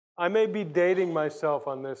I may be dating myself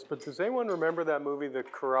on this, but does anyone remember that movie, The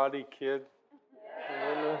Karate Kid?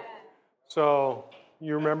 Yeah. So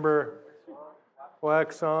you remember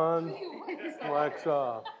wax on, wax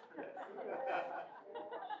off.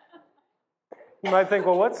 You might think,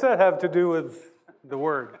 well, what's that have to do with the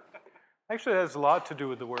word? Actually, it has a lot to do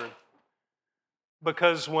with the word.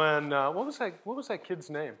 Because when, what was that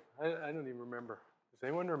kid's name? I don't even remember. Does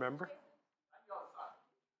anyone remember?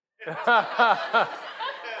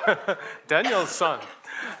 Daniel's son.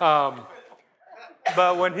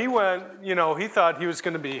 But when he went, he thought he was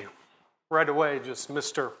going to be right away just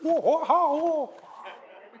Mr.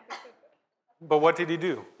 But what did he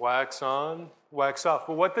do? Wax on, wax off.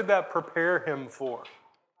 But what did that prepare him for?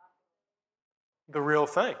 The real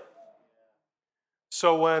thing.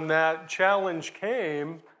 So when that challenge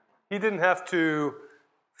came, he didn't have to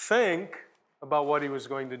think about what he was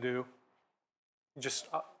going to do. He just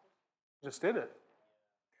did it.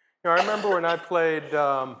 I remember when I played,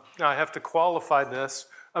 I have to qualify this,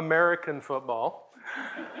 American football.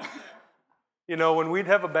 When we'd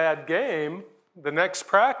have a bad game, the next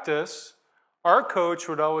practice, our coach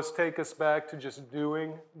would always take us back to just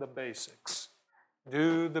doing the basics.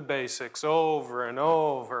 Do the basics over and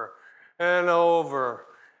over and over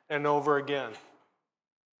and over again.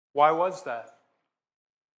 Why was that?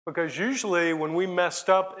 Because usually when we messed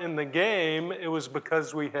up in the game, it was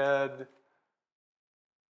because we had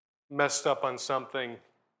messed up on something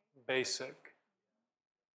basic.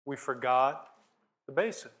 We forgot the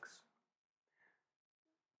basics.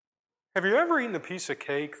 Have you ever eaten a piece of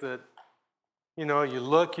cake that,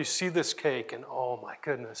 you see this cake and oh my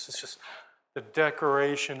goodness, it's just the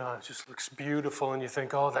decoration on it just looks beautiful and you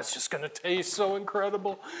think, oh, that's just going to taste so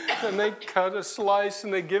incredible. And they cut a slice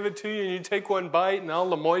and they give it to you and you take one bite and all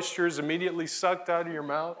the moisture is immediately sucked out of your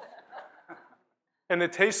mouth. And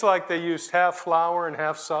it tastes like they used half flour and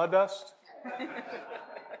half sawdust.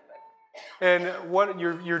 And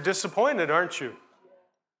you're disappointed, aren't you?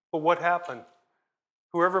 But what happened?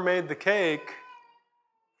 Whoever made the cake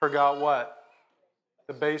forgot what?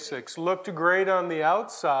 The basics. Looked great on the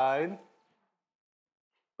outside,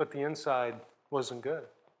 but the inside wasn't good.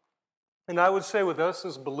 And I would say with us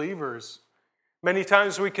as believers, many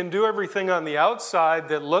times we can do everything on the outside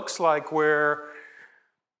that looks like we're,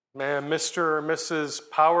 Mr. or Mrs.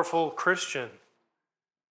 Powerful Christian.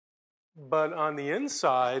 But on the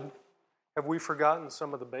inside, have we forgotten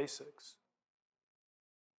some of the basics?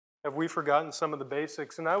 Have we forgotten some of the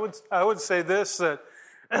basics? And I would say this, that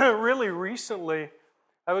really recently,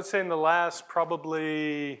 I would say in the last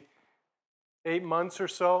probably 8 months or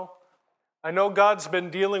so, I know God's been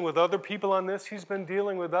dealing with other people on this. He's been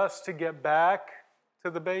dealing with us to get back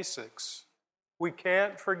to the basics. We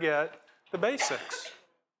can't forget the basics.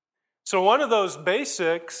 So one of those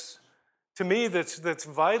basics, to me, that's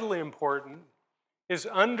vitally important is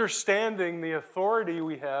understanding the authority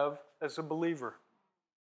we have as a believer.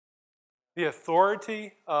 The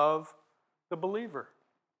authority of the believer.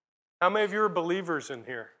 How many of you are believers in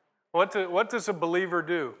here? What does a believer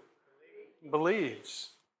do? Believes.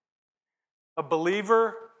 A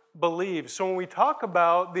believer believes. So when we talk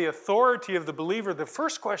about the authority of the believer, the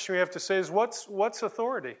first question we have to say is, what's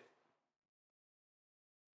authority?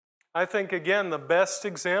 I think, again, the best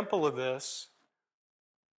example of this,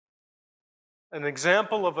 an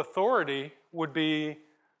example of authority would be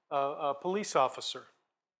a police officer.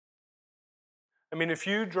 I mean, if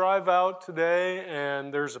you drive out today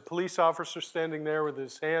and there's a police officer standing there with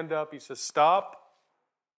his hand up, he says, stop.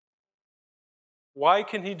 Why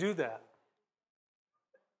can he do that?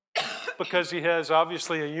 Because he has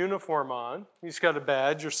obviously a uniform on. He's got a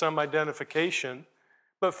badge or some identification.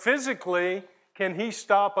 But physically, can he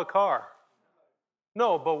stop a car?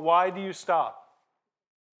 No, but why do you stop?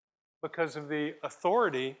 Because of the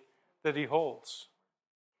authority that he holds.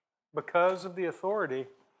 Because of the authority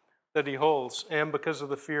that he holds, and because of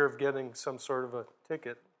the fear of getting some sort of a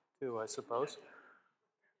ticket, too, I suppose.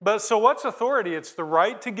 But so what's authority? It's the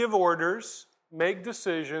right to give orders, make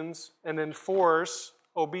decisions, and enforce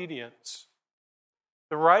obedience.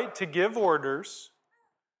 The right to give orders,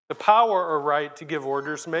 the power or right to give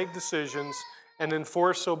orders, make decisions, and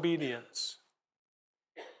enforce obedience.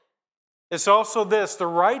 It's also this, the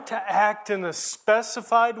right to act in a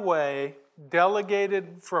specified way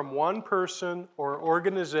delegated from one person or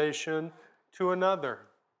organization to another.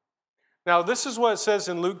 Now, this is what it says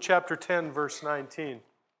in Luke chapter 10, verse 19.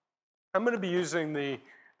 I'm going to be using the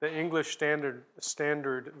English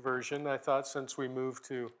standard version. I thought since we moved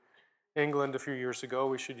to England a few years ago,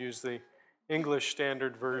 we should use the English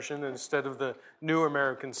Standard Version instead of the New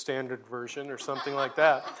American Standard Version or something like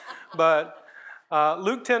that. But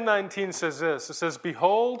Luke 10:19 says this. It says,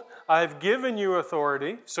 "Behold, I have given you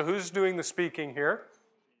authority." So who's doing the speaking here?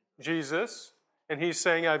 Jesus. And he's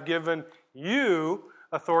saying, "I've given you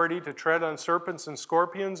authority to tread on serpents and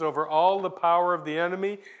scorpions over all the power of the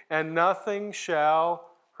enemy, and nothing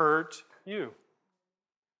shall hurt you."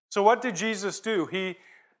 So what did Jesus do? He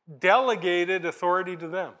delegated authority to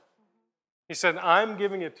them. He said, "I'm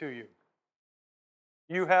giving it to you.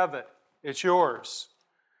 You have it. It's yours."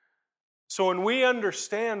 So when we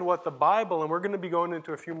understand what the Bible, and we're going to be going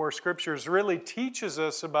into a few more scriptures, really teaches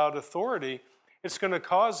us about authority, it's going to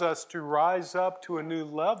cause us to rise up to a new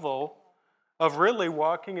level of really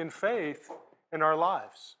walking in faith in our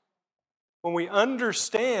lives. When we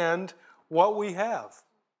understand what we have.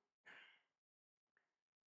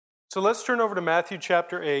 So let's turn over to Matthew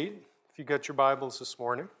chapter 8, if you got your Bibles this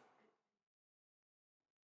morning.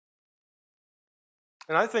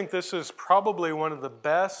 And I think this is probably one of the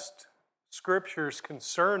best scriptures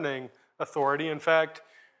concerning authority. In fact,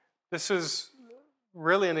 this is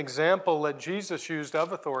really an example that Jesus used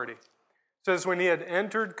of authority. It says, when he had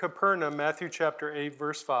entered Capernaum, Matthew chapter 8,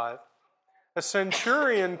 verse 5, a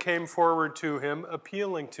centurion came forward to him,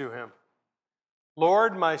 appealing to him.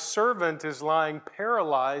 "Lord, my servant is lying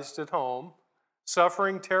paralyzed at home,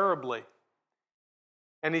 suffering terribly."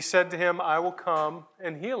 And he said to him, "I will come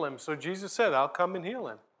and heal him." So Jesus said, "I'll come and heal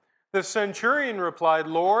him." The centurion replied,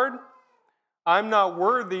 "Lord, I'm not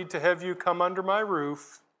worthy to have you come under my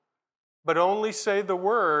roof, but only say the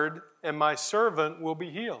word, and my servant will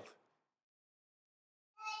be healed.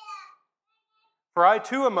 For I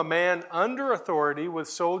too am a man under authority with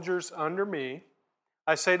soldiers under me.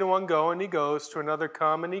 I say to one, go, and he goes, to another,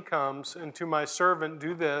 come, and he comes, and to my servant,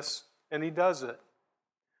 do this, and he does it."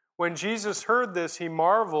 When Jesus heard this, he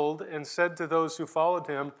marveled and said to those who followed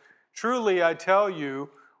him, "Truly I tell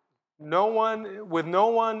you, with no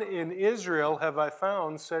one in Israel have I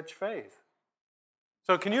found such faith."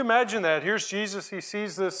 So can you imagine that? Here's Jesus, he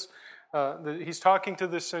sees this, he's talking to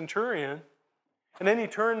this centurion, and then he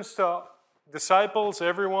turns to disciples,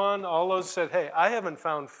 everyone, all those said, "Hey, I haven't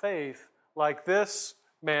found faith like this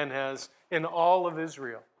man has in all of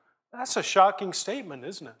Israel." That's a shocking statement,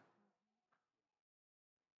 isn't it?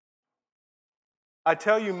 "I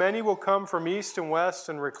tell you, many will come from east and west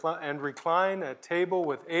and recline at table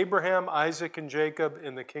with Abraham, Isaac, and Jacob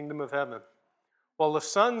in the kingdom of heaven. While the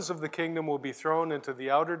sons of the kingdom will be thrown into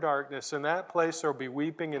the outer darkness. In that place there will be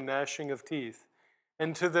weeping and gnashing of teeth."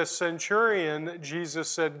 And to the centurion,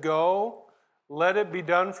 Jesus said, "Go, let it be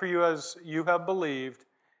done for you as you have believed."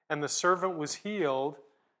 And the servant was healed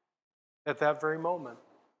at that very moment.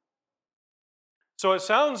 So it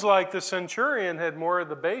sounds like the centurion had more of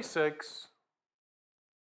the basics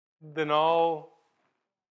than all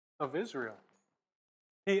of Israel.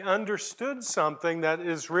 He understood something that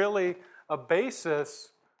is really a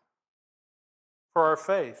basis for our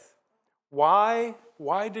faith. Why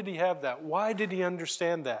did he have that? Why did he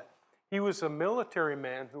understand that? He was a military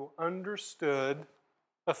man who understood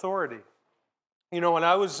authority. You know, when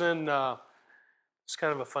I was in, it's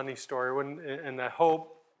kind of a funny story, and I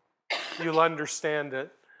hope you'll understand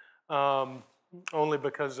it, only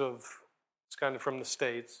because it's kind of from the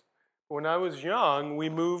States. When I was young, we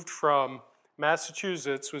moved from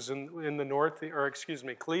Massachusetts, was in the north,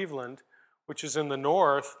 Cleveland, which is in the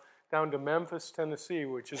north, down to Memphis, Tennessee,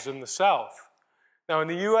 which is in the south. Now, in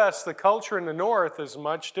the U.S., the culture in the north is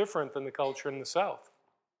much different than the culture in the south.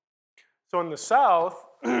 So in the south,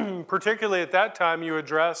 particularly at that time, you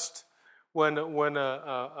addressed, when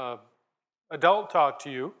a adult talked to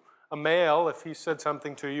you, a male, if he said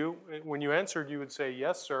something to you, when you answered, you would say,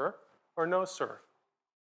 "Yes, sir," or "No, sir."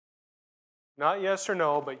 Not yes or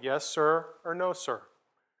no, but yes, sir, or no, sir.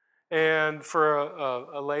 And for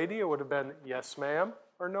a lady, it would have been yes, ma'am,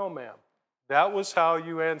 or no, ma'am. That was how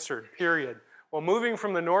you answered, period. Well, moving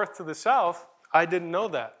from the north to the south, I didn't know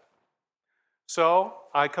that. So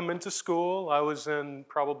I come into school. I was in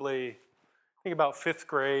probably, I think about 5th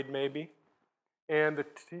grade maybe. And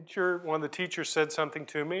one of the teachers said something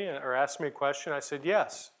to me or asked me a question. I said,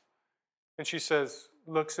 "Yes." And she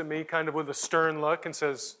looks at me kind of with a stern look and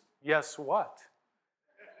says, "Yes, what?"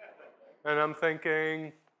 And I'm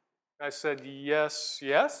thinking, I said, "Yes,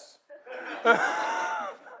 yes."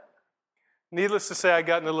 Needless to say, I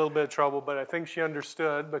got in a little bit of trouble, but I think she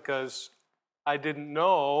understood because I didn't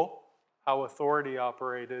know how authority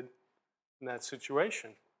operated in that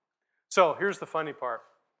situation. So here's the funny part.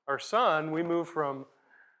 Our son, we moved from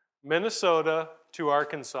Minnesota to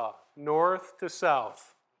Arkansas, north to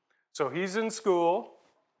south. So he's in school.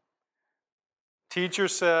 Teacher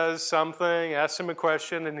says something, asks him a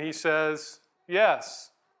question, and he says,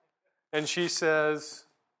 "Yes." And she says,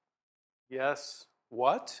 "Yes,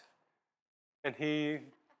 what? And he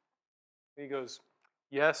goes,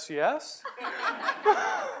 yes, yes.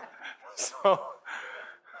 So,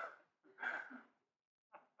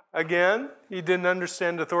 again, he didn't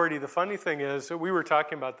understand authority. The funny thing is that we were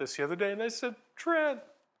talking about this the other day, and I said, Trent,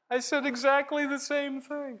 I said exactly the same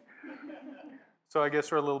thing. So I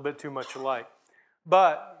guess we're a little bit too much alike.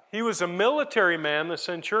 But he was a military man, the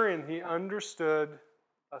centurion. He understood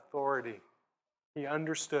authority. He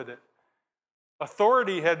understood it.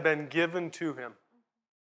 Authority had been given to him.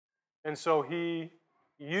 And so he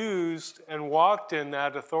used and walked in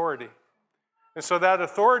that authority. And so that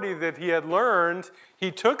authority that he had learned,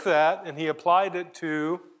 he took that and he applied it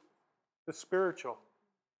to the spiritual.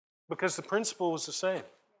 Because the principle was the same.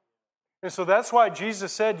 And so that's why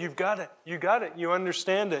Jesus said, you've got it, you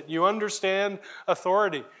understand it, you understand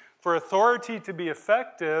authority. For authority to be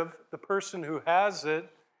effective, the person who has it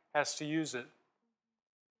has to use it.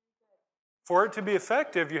 For it to be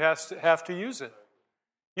effective, you have to use it.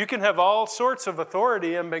 You can have all sorts of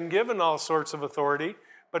authority and been given all sorts of authority,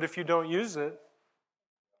 but if you don't use it,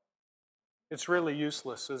 it's really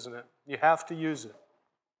useless, isn't it? You have to use it.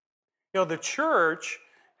 You know, the church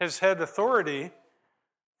has had authority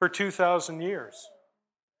for 2,000 years.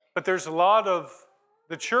 But there's a lot of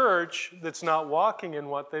the church that's not walking in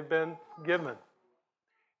what they've been given.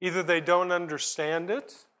 Either they don't understand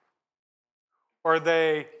it, or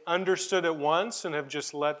they understood it once and have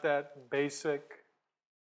just let that basic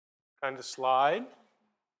kind of slide.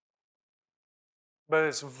 But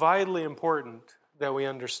it's vitally important that we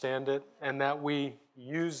understand it and that we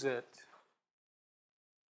use it.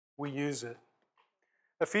 We use it.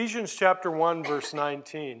 Ephesians chapter 1, verse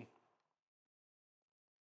 19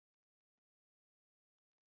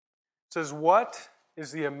 says, what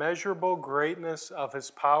is the immeasurable greatness of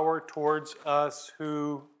his power towards us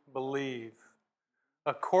who believe?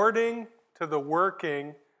 According to the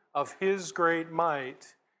working of his great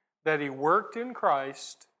might that he worked in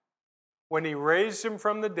Christ when he raised him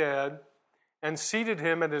from the dead and seated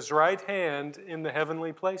him at his right hand in the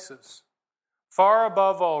heavenly places, far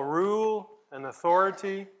above all rule and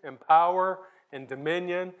authority and power and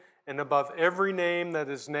dominion, and above every name that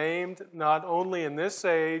is named, not only in this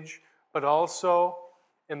age, but also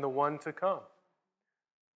in the one to come.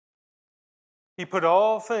 He put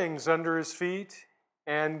all things under his feet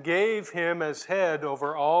and gave him as head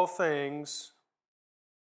over all things.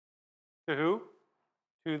 To who?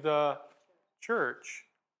 To the church,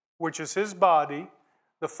 which is his body,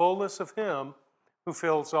 the fullness of him who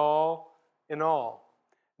fills all in all.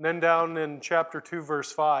 And then down in chapter 2,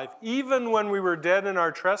 verse 5, even when we were dead in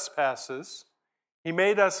our trespasses, he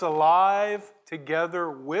made us alive together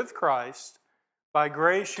with Christ. By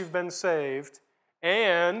grace you've been saved.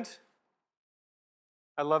 And,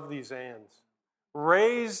 I love these ands,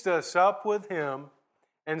 raised us up with him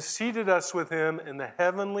and seated us with him in the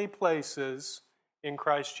heavenly places in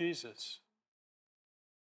Christ Jesus.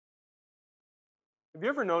 Have you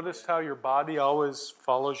ever noticed how your body always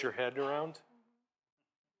follows your head around?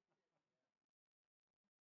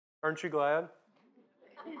 Aren't you glad?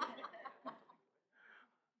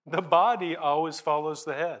 The body always follows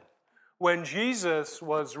the head. When Jesus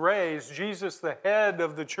was raised, Jesus, the head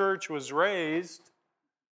of the church, was raised,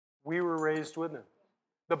 we were raised with him.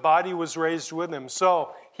 The body was raised with him.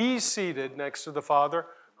 So he's seated next to the Father.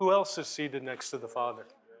 Who else is seated next to the Father?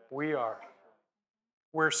 We are.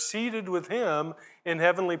 We're seated with him in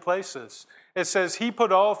heavenly places. It says he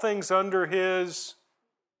put all things under his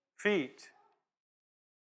feet.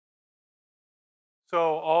 So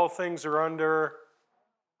all things are under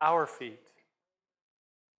our feet.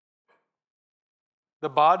 The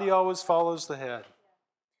body always follows the head.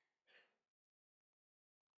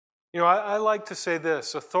 You know, I like to say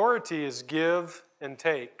this: authority is give and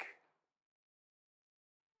take.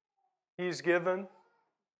 He's given,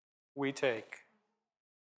 we take.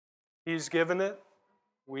 He's given it,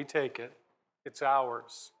 we take it. It's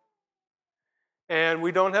ours. And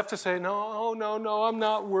we don't have to say, no, I'm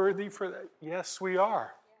not worthy for that. Yes, we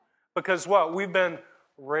are. Because what? We've been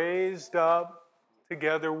raised up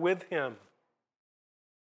together with him.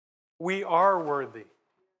 We are worthy.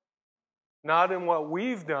 Not in what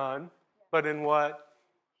we've done, but in what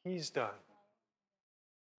he's done.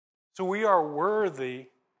 So we are worthy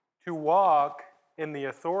to walk in the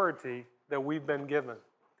authority that we've been given.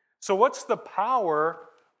 So what's the power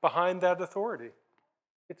behind that authority?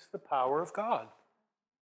 It's the power of God.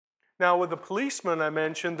 Now, with the policemen I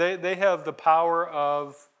mentioned, they have the power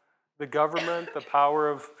of the government, the power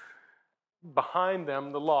of behind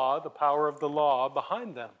them, the law, the power of the law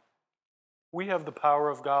behind them. We have the power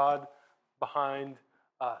of God behind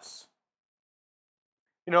us.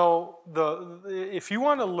 You know, if you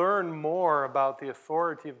want to learn more about the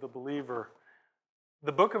authority of the believer,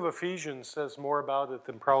 the book of Ephesians says more about it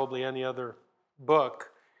than probably any other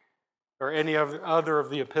book or any other of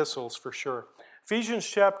the epistles for sure. Ephesians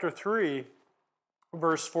chapter 3,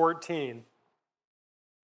 verse 14.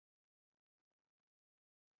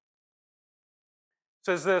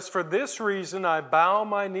 Says this, "For this reason I bow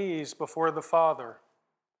my knees before the Father,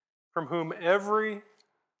 from whom every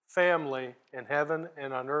family in heaven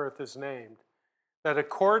and on earth is named, that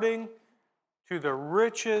according to the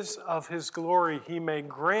riches of his glory he may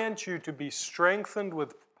grant you to be strengthened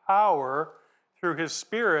with power through his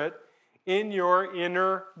Spirit in your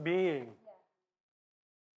inner being."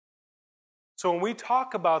 So when we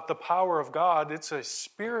talk about the power of God, it's a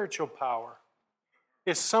spiritual power.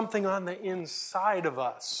 It's something on the inside of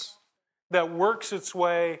us that works its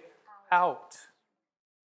way out.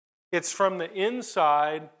 It's from the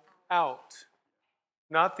inside out,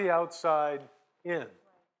 not the outside in.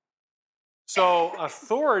 So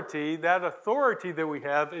authority, that authority that we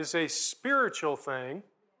have is a spiritual thing.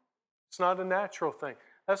 It's not a natural thing.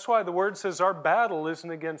 That's why the word says our battle isn't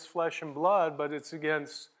against flesh and blood, but it's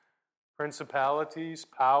against principalities,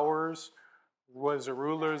 powers,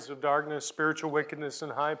 rulers of darkness, spiritual wickedness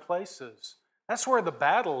in high places. That's where the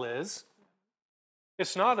battle is.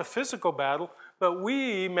 It's not a physical battle, but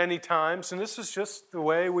we, many times, and this is just the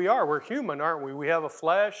way we are, we're human, aren't we? We have a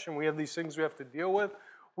flesh and we have these things we have to deal with.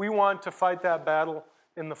 We want to fight that battle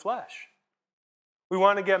in the flesh. We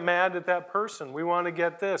want to get mad at that person. We want to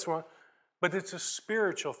get this. But it's a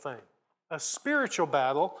spiritual thing. A spiritual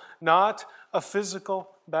battle, not a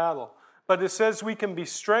physical battle. But it says we can be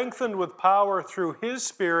strengthened with power through his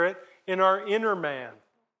Spirit in our inner man.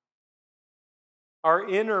 Our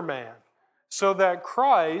inner man. So that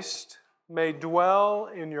Christ may dwell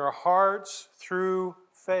in your hearts through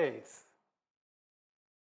faith.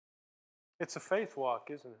 It's a faith walk,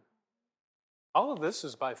 isn't it? All of this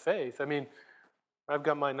is by faith. I mean, I've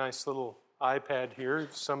got my nice little iPad here.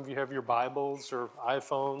 Some of you have your Bibles or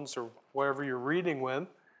iPhones or whatever you're reading with.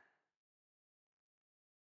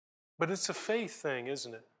 But it's a faith thing,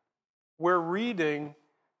 isn't it? We're reading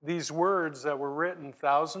these words that were written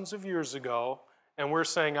thousands of years ago, and we're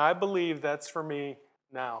saying, I believe that's for me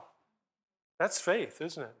now. That's faith,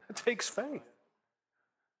 isn't it? It takes faith.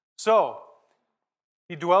 So,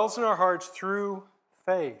 he dwells in our hearts through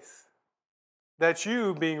faith, that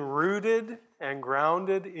you, being rooted and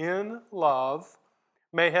grounded in love,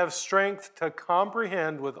 may have strength to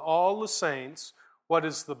comprehend with all the saints what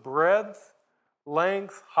is the breadth,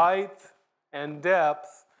 length, height, and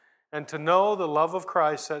depth, and to know the love of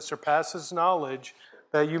Christ that surpasses knowledge,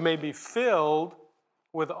 that you may be filled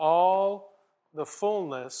with all the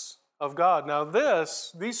fullness of God. Now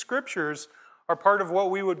these scriptures are part of what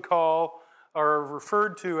we would call, or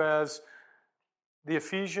referred to as, the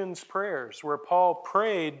Ephesians prayers, where Paul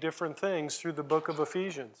prayed different things through the book of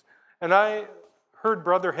Ephesians. And I heard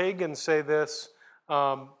Brother Hagin say this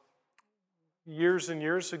years and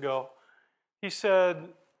years ago. He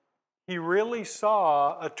said he really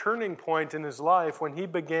saw a turning point in his life when he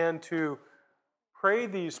began to pray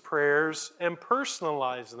these prayers and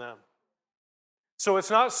personalize them. So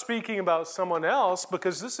it's not speaking about someone else,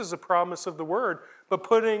 because this is a promise of the Word, but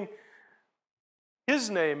putting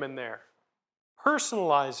his name in there,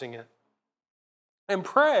 personalizing it, and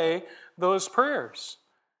pray those prayers.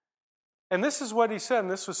 And this is what he said,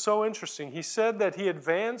 and this was so interesting. He said that he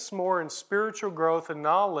advanced more in spiritual growth and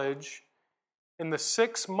knowledge in the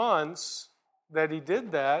 6 months that he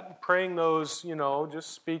did that, praying those,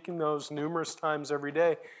 just speaking those numerous times every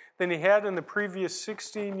day, than he had in the previous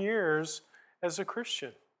 16 years as a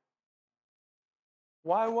Christian.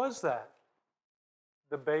 Why was that?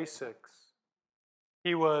 The basics.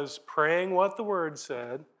 He was praying what the Word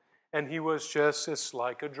said, and he was it's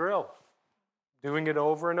like a drill, doing it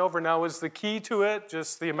over and over. Now, is the key to it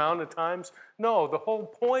just the amount of times? No, the whole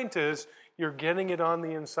point is you're getting it on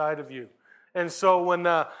the inside of you. And so when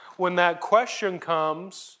that question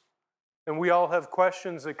comes, and we all have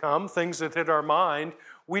questions that come, things that hit our mind,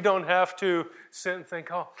 we don't have to sit and think,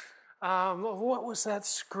 what was that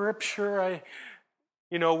scripture?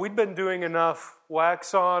 We'd been doing enough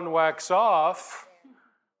wax on, wax off,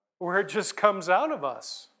 where it just comes out of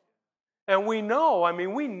us. And we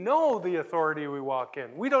know the authority we walk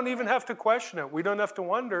in. We don't even have to question it. We don't have to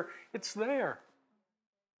wonder. It's there.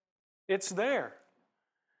 It's there.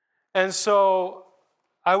 And so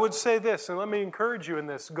I would say this, and let me encourage you in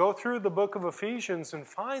this. Go through the book of Ephesians and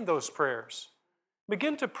find those prayers.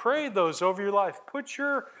 Begin to pray those over your life. Put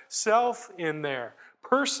yourself in there.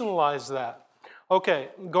 Personalize that. Okay,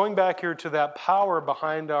 going back here to that power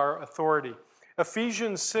behind our authority.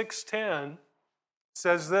 Ephesians 6:10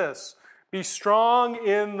 says this, "Be strong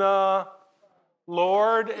in the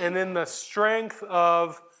Lord and in the strength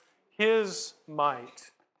of His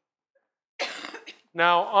might."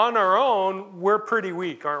 Now, on our own, we're pretty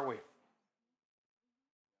weak, aren't we?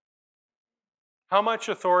 How much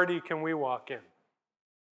authority can we walk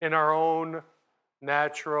in our own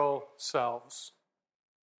natural selves?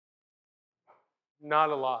 Not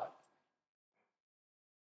a lot.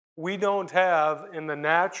 We don't have in the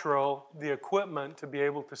natural the equipment to be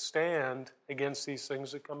able to stand against these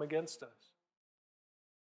things that come against us.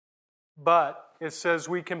 But it says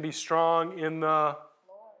we can be strong in the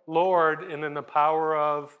Lord and in the power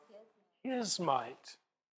of His might.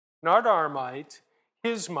 Not our might,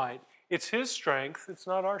 His might. It's His strength, it's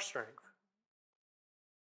not our strength.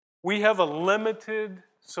 We have a limited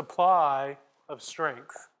supply of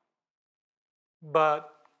strength.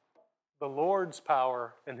 But the Lord's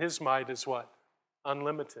power and His might is what?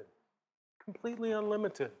 Unlimited. Completely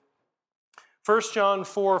unlimited. 1 John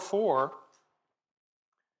 4:4,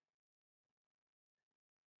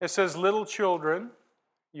 it says, "Little children,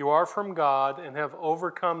 you are from God and have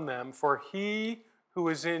overcome them, for He who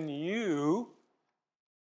is in you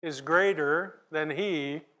is greater than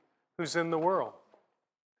he who's in the world."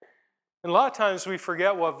 And a lot of times we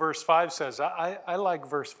forget what verse 5 says. I like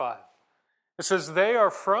verse 5. It says, "They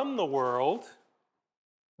are from the world,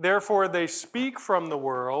 therefore they speak from the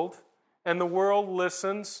world, and the world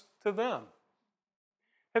listens to them."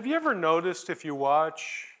 Have you ever noticed if you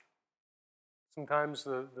watch sometimes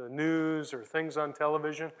the news or things on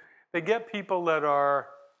television, they get people that are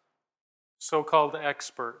so-called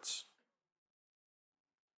experts.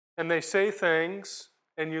 And they say things,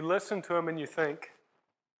 and you listen to them and you think,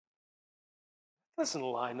 that doesn't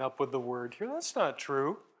line up with the word here. That's not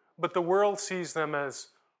true. But the world sees them as,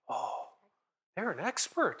 oh, they're an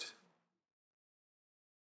expert.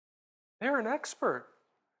 They're an expert.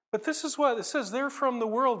 But this is what it says, they're from the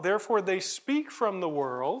world, therefore they speak from the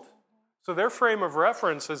world. So their frame of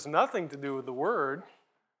reference has nothing to do with the word.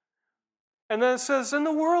 And then it says, and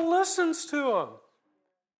the world listens to them.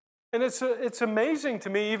 And it's amazing to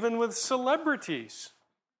me, even with celebrities.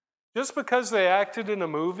 Just because they acted in a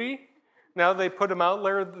movie, now they put them out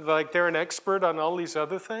there like they're an expert on all these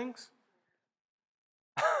other things.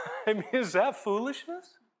 I mean, is that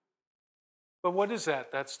foolishness? But what is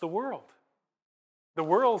that? That's the world. The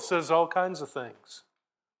world says all kinds of things.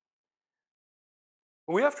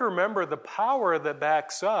 We have to remember the power that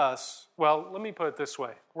backs us. Well, let me put it this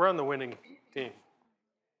way. We're on the winning team.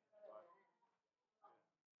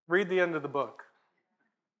 Read the end of the book.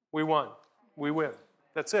 We won. We win.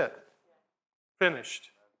 That's it.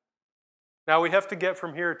 Finished. Now we have to get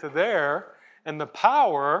from here to there, and the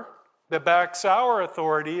power that backs our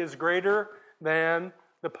authority is greater than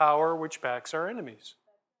the power which backs our enemies.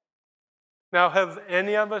 Now, have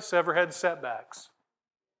any of us ever had setbacks?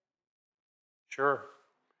 Sure.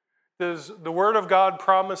 Does the Word of God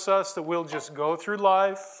promise us that we'll just go through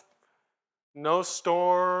life? No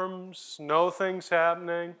storms, no things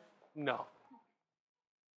happening? No.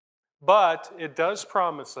 But it does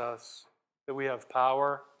promise us that we have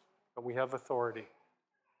power and we have authority.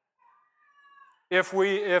 If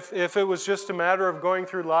it was just a matter of going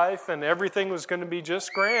through life and everything was going to be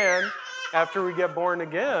just grand after we get born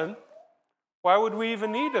again, why would we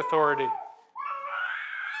even need authority?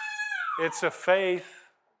 It's a faith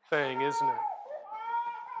thing, isn't it?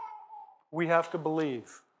 We have to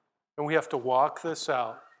believe, and we have to walk this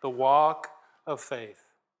out, the walk of faith.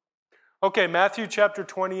 Okay, Matthew chapter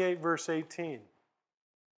 28, verse 18.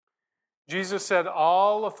 Jesus said,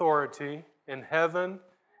 all authority in heaven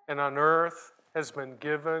and on earth has been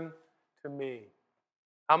given to me.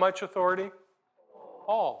 How much authority?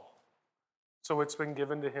 All. So it's been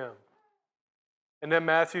given to him. And then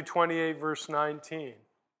Matthew 28, verse 19.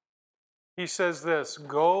 He says this,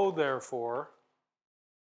 go therefore.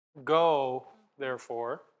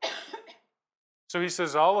 So he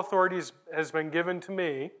says, all authority has been given to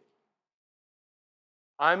me.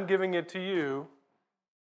 I'm giving it to you.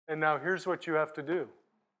 And now here's what you have to do.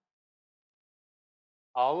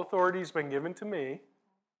 All authority has been given to me.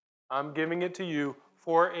 I'm giving it to you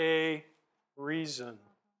for a reason.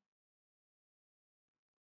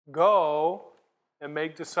 Go and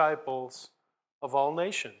make disciples of all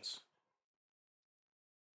nations.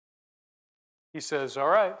 He says, all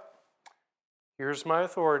right, here's my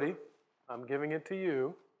authority. I'm giving it to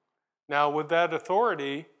you. Now, with that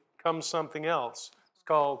authority comes something else. It's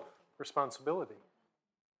called responsibility.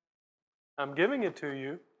 I'm giving it to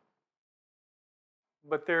you,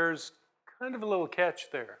 but there's kind of a little catch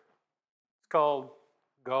there. It's called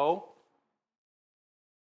go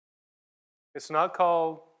It's not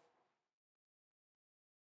called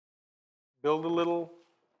build a little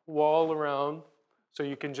wall around so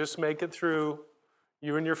you can just make it through,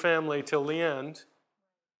 you and your family, till the end.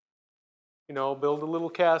 You know, build a little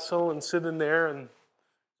castle and sit in there and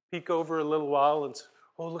peek over a little while and say,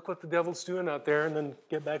 oh, look what the devil's doing out there, and then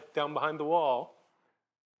get back down behind the wall.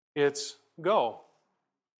 It's go.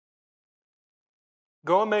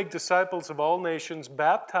 Go and make disciples of all nations,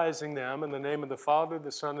 baptizing them in the name of the Father,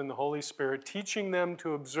 the Son, and the Holy Spirit, teaching them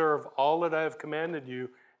to observe all that I have commanded you.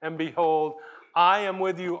 And behold, I am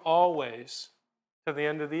with you always to the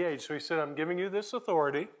end of the age. So he said, I'm giving you this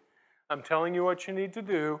authority. I'm telling you what you need to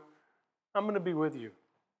do. I'm going to be with you.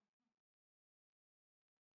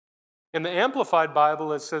 In the Amplified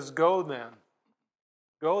Bible, it says, go then.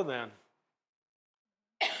 Go then.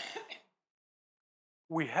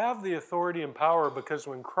 We have the authority and power because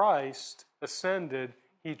when Christ ascended,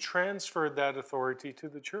 he transferred that authority to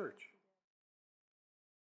the church.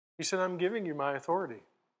 He said, I'm giving you my authority.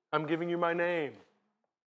 I'm giving you my name.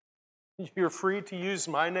 You're free to use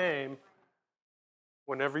my name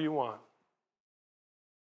whenever you want.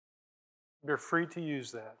 You're free to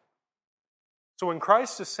use that. So when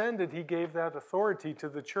Christ ascended, he gave that authority to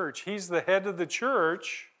the church. He's the head of the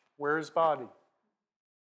church. We're his body.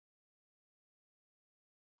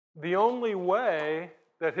 The only way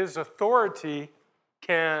that his authority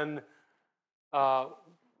can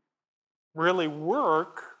really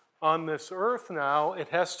work on this earth now, it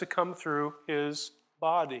has to come through his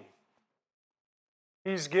body.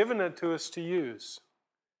 He's given it to us to use.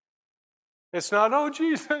 It's not, oh,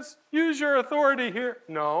 Jesus, use your authority here.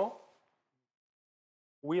 No.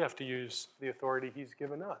 We have to use the authority he's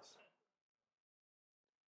given us.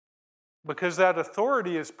 Because that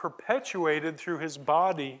authority is perpetuated through his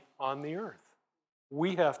body on the earth.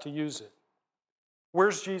 We have to use it.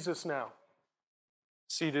 Where's Jesus now?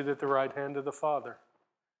 Seated at the right hand of the Father.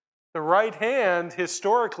 The right hand,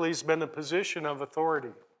 historically, has been a position of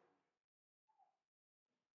authority.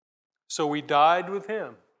 So we died with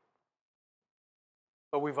him,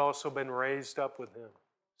 but we've also been raised up with him,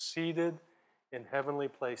 seated in heavenly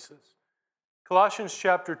places. Colossians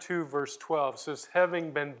chapter 2, verse 12 says,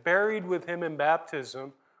 having been buried with him in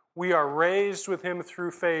baptism, we are raised with him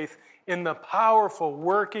through faith in the powerful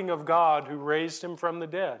working of God who raised him from the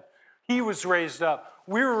dead. He was raised up.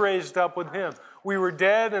 We were raised up with him. We were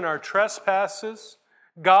dead in our trespasses.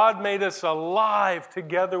 God made us alive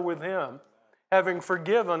together with him, having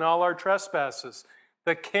forgiven all our trespasses.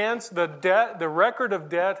 The record of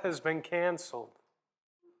debt has been canceled.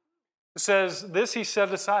 It says, this he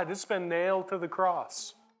set aside. It's been nailed to the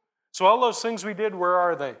cross. So all those things we did, where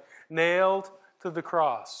are they? Nailed to the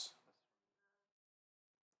cross.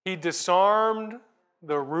 He disarmed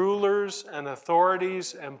the rulers and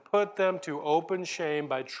authorities and put them to open shame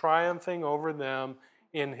by triumphing over them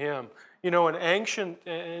in him. You know, in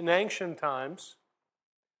ancient times,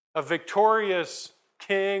 a victorious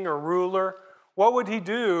king or ruler, what would he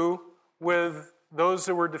do with those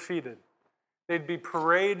that were defeated? They'd be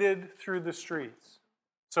paraded through the streets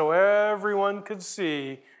so everyone could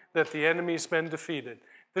see that the enemy's been defeated.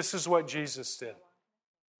 This is what Jesus did. It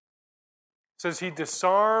says he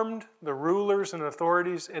disarmed the rulers and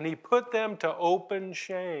authorities and he put them to open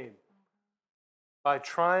shame by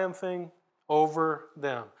triumphing over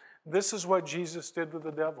them. This is what Jesus did with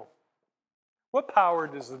the devil. What power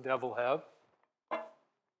does the devil have?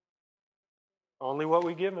 Only what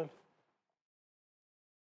we give him.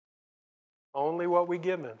 Only what we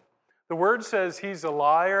give him. The word says he's a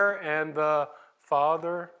liar and the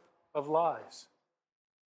father of lies.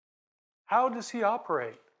 How does he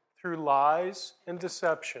operate? Through lies and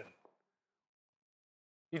deception.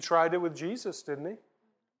 He tried it with Jesus, didn't he?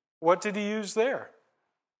 What did he use there?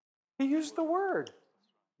 He used the word.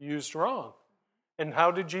 Used wrong. And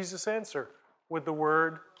how did Jesus answer? With the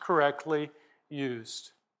word correctly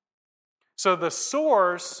used. So the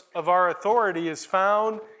source of our authority is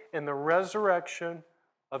found in the resurrection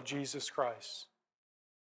of Jesus Christ.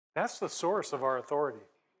 That's the source of our authority.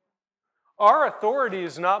 Our authority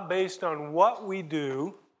is not based on what we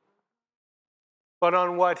do, but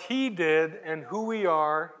on what he did and who we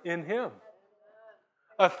are in him.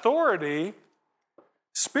 Authority,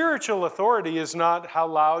 spiritual authority, is not how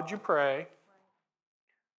loud you pray.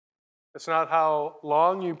 It's not how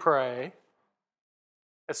long you pray.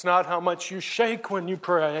 It's not how much you shake when you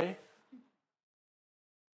pray.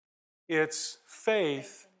 It's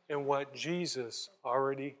faith in what Jesus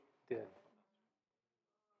already did.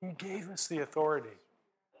 He gave us the authority.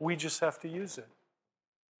 We just have to use it.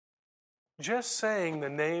 Just saying the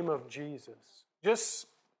name of Jesus, just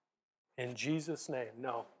in Jesus' name,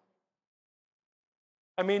 no.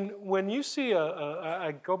 I mean, when you see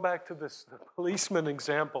I go back to the policeman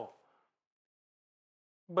example.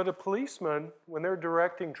 But a policeman, when they're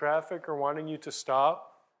directing traffic or wanting you to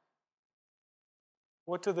stop,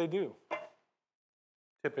 what do?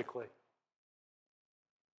 Typically.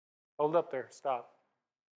 Hold up there, stop.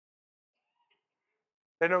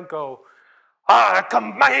 They don't go, I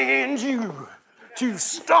command you to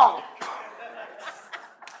stop.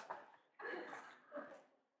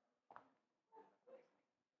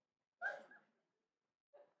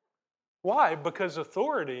 Why? Because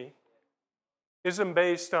authority isn't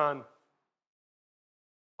based on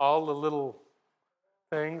all the little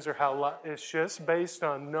things or how it's just based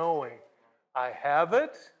on knowing I have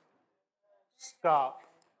it. Stop.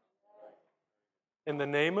 In the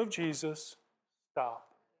name of Jesus, stop.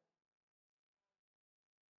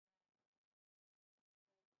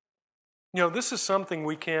 You know, this is something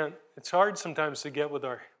it's hard sometimes to get with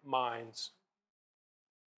our minds.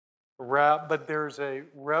 But there's a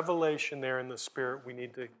revelation there in the Spirit we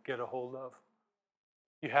need to get a hold of.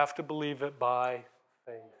 You have to believe it by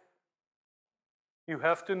faith. You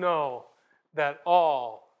have to know that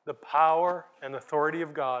all the power and authority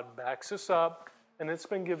of God backs us up, and it's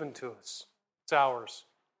been given to us. It's ours.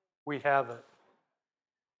 We have it.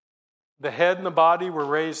 The head and the body were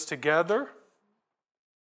raised together.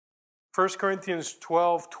 1 Corinthians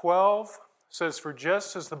 12:12 says, for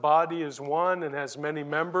just as the body is one and has many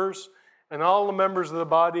members, and all the members of the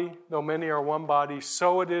body, though many are one body,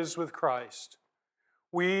 so it is with Christ.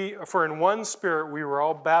 For in one Spirit we were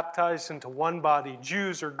all baptized into one body,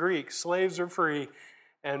 Jews or Greeks, slaves or free,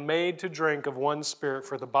 and made to drink of one Spirit.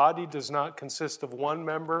 For the body does not consist of one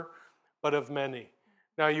member, but of many.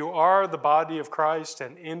 Now you are the body of Christ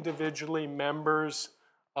and individually members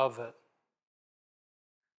of it.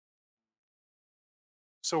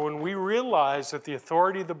 So when we realize that the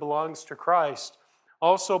authority that belongs to Christ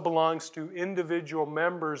also belongs to individual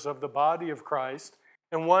members of the body of Christ,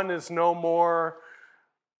 and one is no more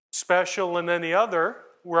special than any other,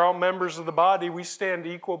 we're all members of the body, we stand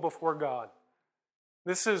equal before God.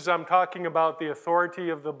 I'm talking about the authority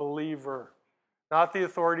of the believer, not the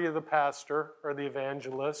authority of the pastor or the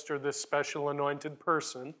evangelist or this special anointed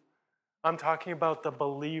person. I'm talking about the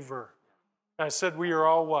believer. I said we are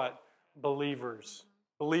all what? Believers.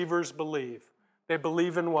 Believers believe. They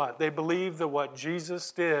believe in what? They believe that what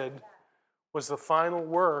Jesus did was the final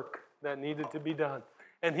work that needed to be done.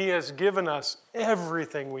 And He has given us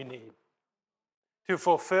everything we need to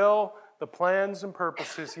fulfill the plans and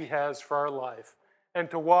purposes He has for our life and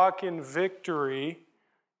to walk in victory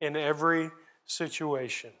in every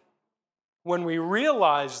situation. When we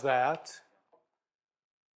realize that,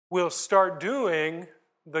 we'll start doing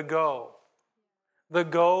the go. The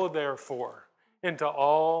go, therefore, into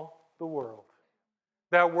all the world.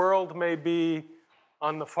 That world may be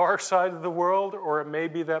on the far side of the world, or it may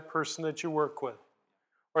be that person that you work with,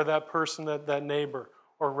 or that person, that neighbor,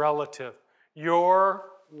 or relative. Your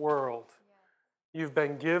world. You've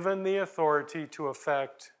been given the authority to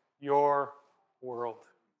affect your world.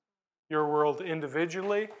 Your world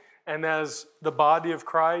individually, and as the body of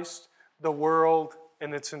Christ, the world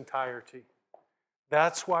in its entirety.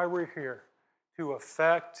 That's why we're here, to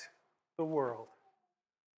affect the world,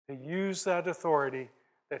 to use that authority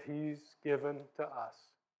that He's given to us.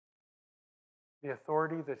 The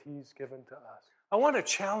authority that He's given to us. I want to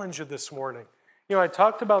challenge you this morning. You know, I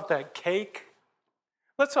talked about that cake.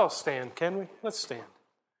 Let's all stand, can we? Let's stand.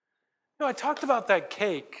 You know, I talked about that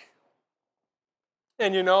cake.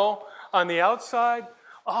 And you know, on the outside,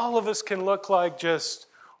 all of us can look like just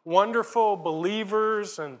wonderful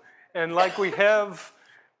believers and like we have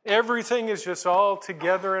everything is just all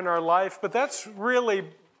together in our life. But that's really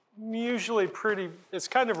usually it's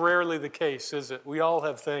kind of rarely the case, is it? We all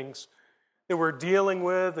have things that we're dealing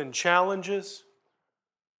with and challenges.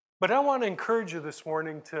 But I want to encourage you this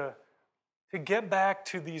morning to get back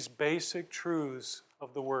to these basic truths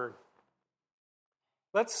of the Word.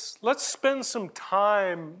 Let's spend some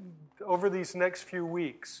time over these next few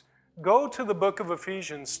weeks. Go to the book of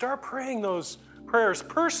Ephesians. Start praying those prayers.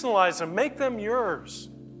 Personalize them. Make them yours.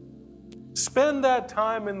 Spend that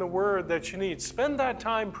time in the Word that you need. Spend that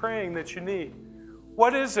time praying that you need.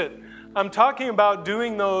 What is it? I'm talking about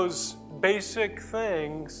doing those basic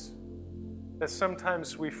things that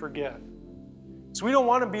sometimes we forget. So we don't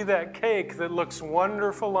want to be that cake that looks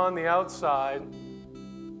wonderful on the outside,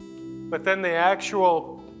 but then the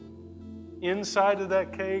actual inside of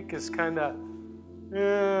that cake is kind of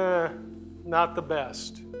not the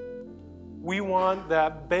best. We want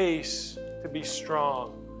that base to be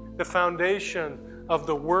strong. The foundation of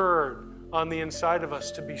the Word on the inside of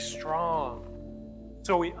us to be strong.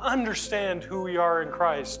 So we understand who we are in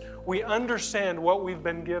Christ. We understand what we've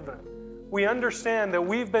been given. We understand that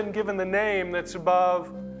we've been given the name that's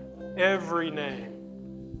above every name.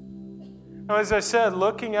 Now, as I said,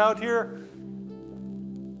 looking out here,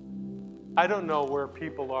 I don't know where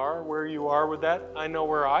people are, where you are with that. I know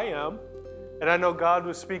where I am. And I know God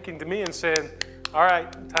was speaking to me and saying, all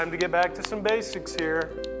right, time to get back to some basics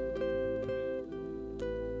here.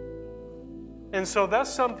 And so that's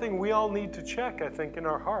something we all need to check, I think, in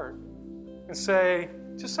our heart. And say,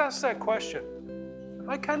 just ask that question. If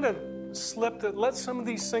I kind of slipped it, let some of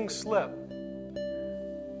these things slip.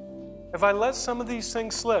 If I let some of these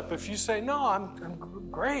things slip, if you say, no, I'm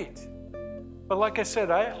great. But like I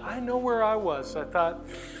said, I know where I was. I thought,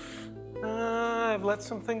 I've let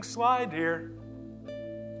some things slide here.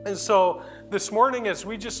 And so this morning, as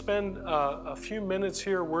we just spend a few minutes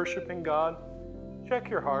here worshiping God, check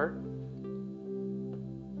your heart.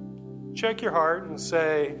 Check your heart and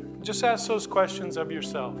say, just ask those questions of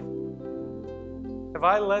yourself. Have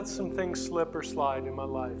I let some things slip or slide in my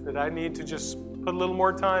life that I need to just put a little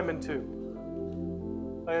more time into?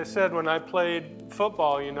 Like I said, when I played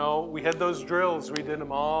football, we had those drills. We did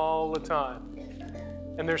them all the time.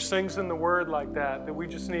 And there's things in the Word like that we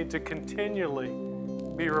just need to continually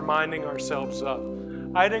be reminding ourselves of.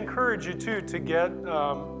 I'd encourage you, too, to get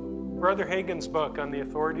Brother Hagin's book on the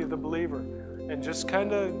authority of the believer and just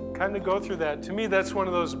kind of go through that. To me, that's one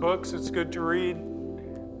of those books it's good to read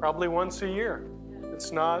probably once a year.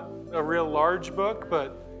 It's not a real large book,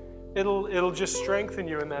 but it'll just strengthen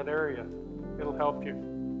you in that area. It'll help you.